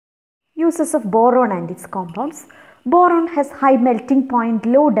Uses of boron and its compounds. Boron has high melting point,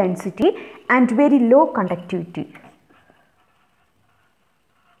 low density and very low conductivity.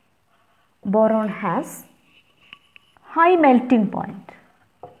 Boron has high melting point,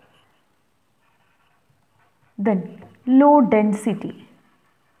 then low density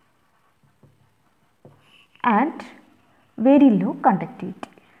and very low conductivity.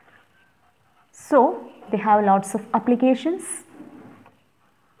 So they have lots of applications.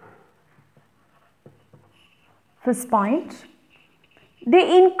 First point,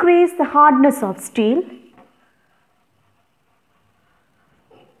 they increase the hardness of steel.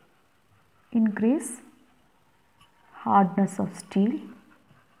 Increase hardness of steel.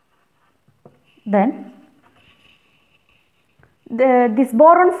 Then these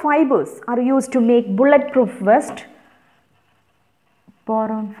boron fibers are used to make bulletproof vest.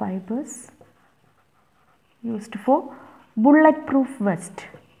 Boron fibers used for bulletproof vest.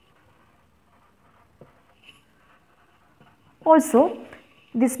 Also,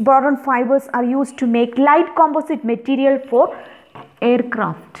 these boron fibers are used to make light composite material for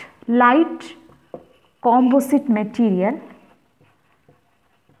aircraft. Light composite material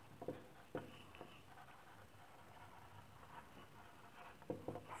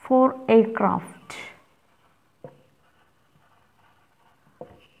for aircraft.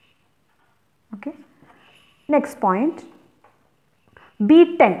 Okay. Next point,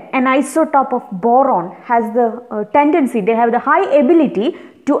 B10, an isotope of boron, has the tendency, they have the high ability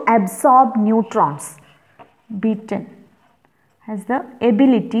to absorb neutrons. B10 has the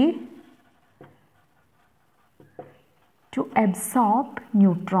ability to absorb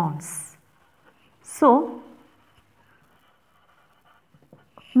neutrons. So,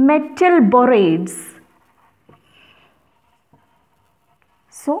 metal borates.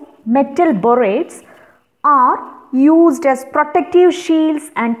 So, metal borates are used as protective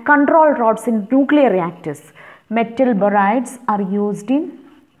shields and control rods in nuclear reactors. Metal borates are used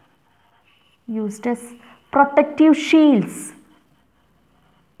as protective shields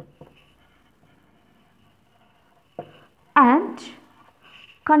and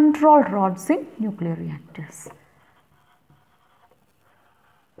control rods in nuclear reactors.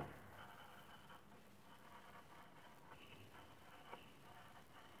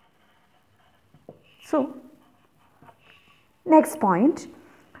 So, next point,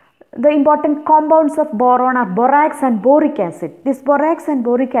 the important compounds of boron are borax and boric acid. This borax and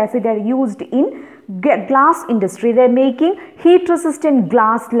boric acid are used in glass industry. They are making heat resistant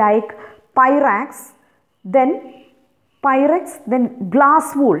glass like Pyrex, then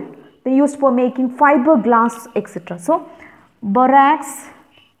glass wool. They are used for making fiberglass, etc. So, borax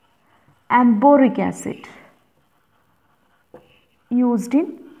and boric acid used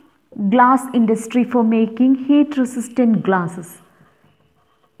in glass industry for making heat resistant glasses.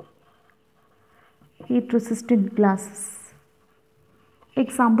 Heat resistant glasses.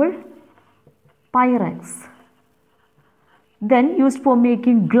 Example, Pyrex. Then used for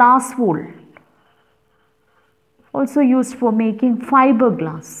making glass wool. Also used for making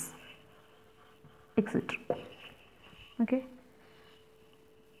fiberglass, etc. Okay.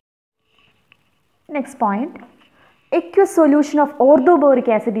 Next point. Aqueous solution of orthoboric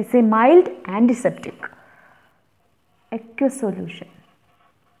acid is a mild antiseptic. Aqueous solution.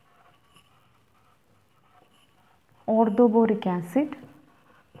 Orthoboric acid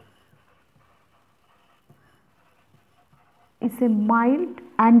is a mild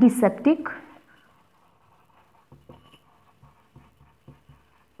antiseptic.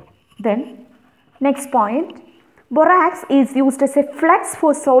 Then, next point, borax is used as a flex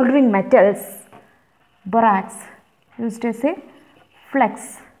for soldering metals. Borax used as a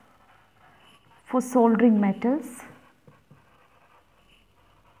flex for soldering metals.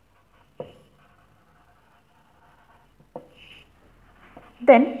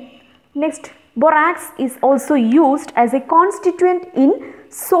 Then next, borax is also used as a constituent in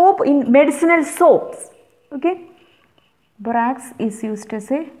soap, in medicinal soaps. Okay, borax is used as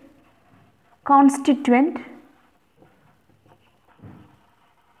a constituent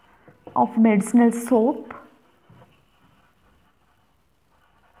of medicinal soap.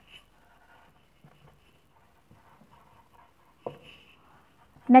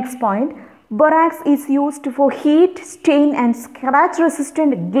 Next point, borax is used for heat, stain and scratch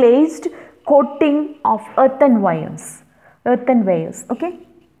resistant glazed coating of earthenwares. Okay,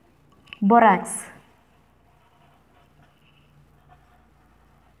 borax.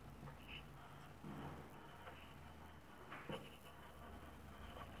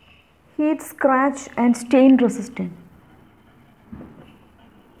 Heat, scratch and stain resistant.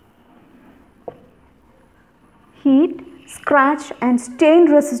 Heat, scratch and stain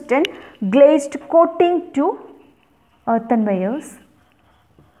resistant glazed coating to earthenwares.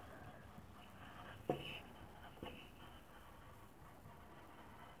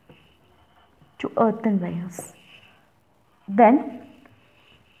 Then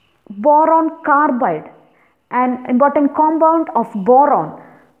boron carbide, an important compound of boron,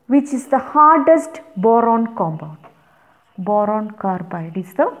 which is the hardest boron compound. Boron carbide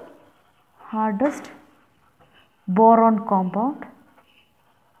is the hardest boron compound.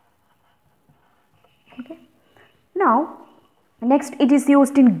 Okay. Now, next it is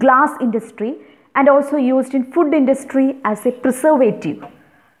used in glass industry and also used in food industry as a preservative.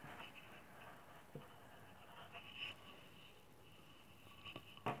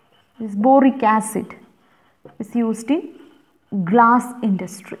 This boric acid is used in glass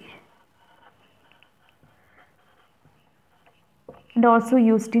industry and also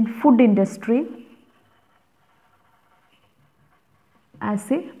used in food industry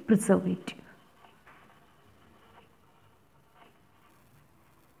as a preservative.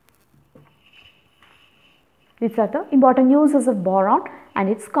 These are the important uses of boron and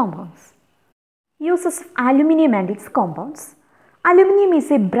its compounds. Uses of aluminium and its compounds. Aluminium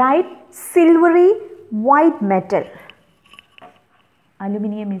is a bright silvery white metal.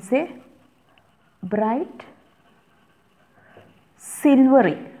 Aluminium is a bright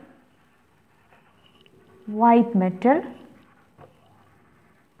silvery white metal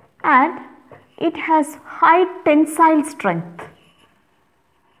and it has high tensile strength.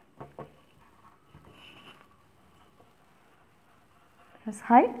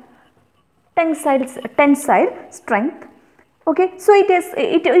 High tensile strength. Okay, so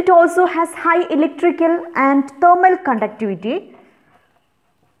it also has high electrical and thermal conductivity.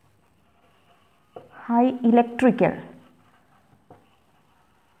 High electrical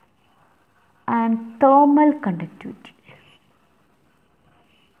and thermal conductivity.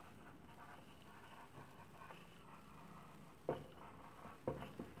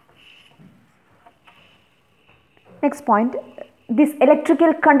 Next point, this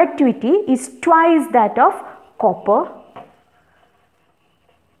electrical conductivity is twice that of copper.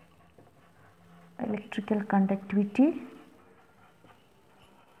 Electrical conductivity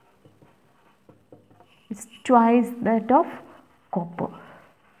is twice that of copper.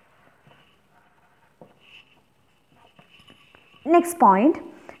 Next point,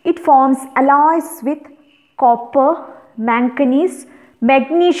 it forms alloys with copper, manganese,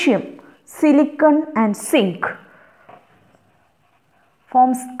 magnesium, silicon and zinc.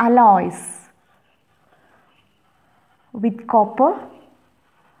 Forms alloys with copper,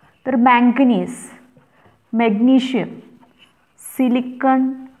 there are manganese, magnesium,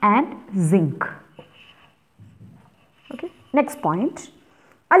 silicon and zinc. Okay. Next point,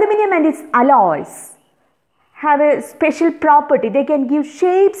 aluminum and its alloys have a special property. They can give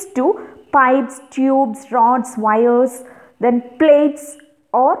shapes to pipes, tubes, rods, wires, then plates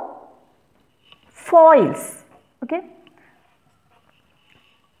or foils. Okay.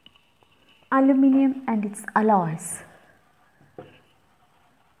 Aluminum and its alloys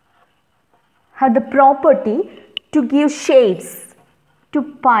have the property to give shapes to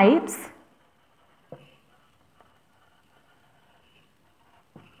pipes,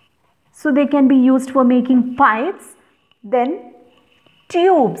 so they can be used for making pipes, then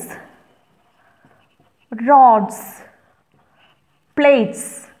tubes, rods,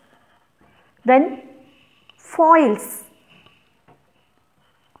 plates, then foils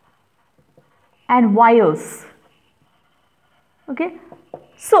and wires. Okay,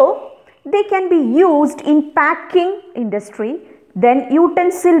 so they can be used in packing industry, then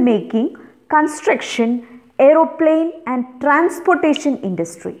utensil making, construction, aeroplane and transportation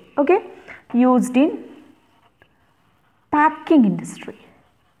industry. Okay, used in packing industry,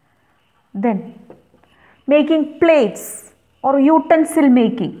 then making plates or utensil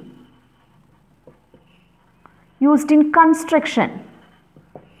making, used in construction,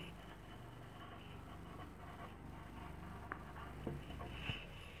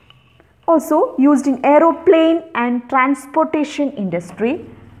 also used in aeroplane and transportation industry.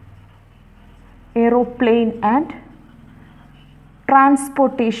 Aeroplane and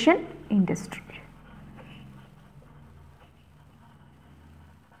transportation industry.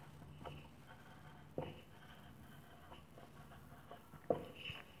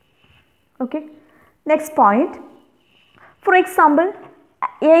 Okay. Next point. For example,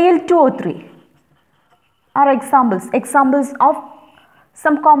 Al2O3 are examples of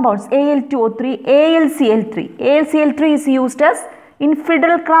some compounds. Al2O3, AlCl3. AlCl3 is used as in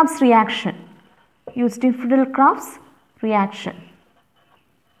Friedel-Crafts reaction. Used in Friedel-Crafts reaction.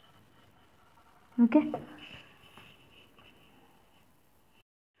 Okay.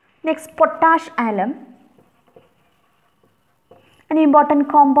 Next, potash alum, an important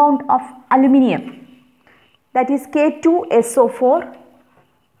compound of aluminium, that is K2SO4,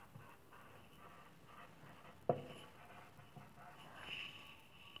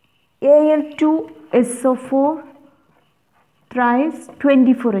 Al2SO4 thrice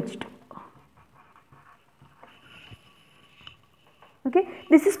 24H2. Okay,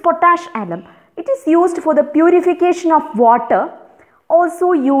 this is potash alum. It is used for the purification of water,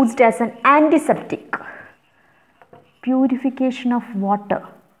 also used as an antiseptic. Purification of water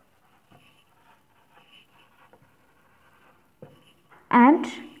and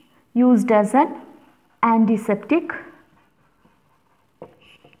used as an antiseptic.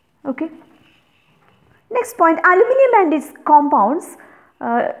 Okay. Next point, aluminium and its compounds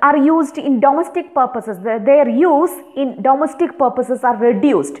are used in domestic purposes. Their use in domestic purposes are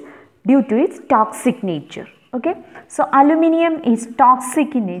reduced due to its toxic nature. Okay. So, aluminium is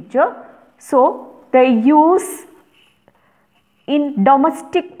toxic in nature. So, the use in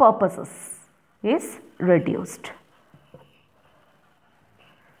domestic purposes is reduced.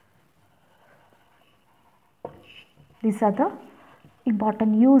 These are the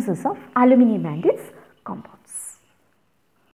important uses of aluminium and its compounds.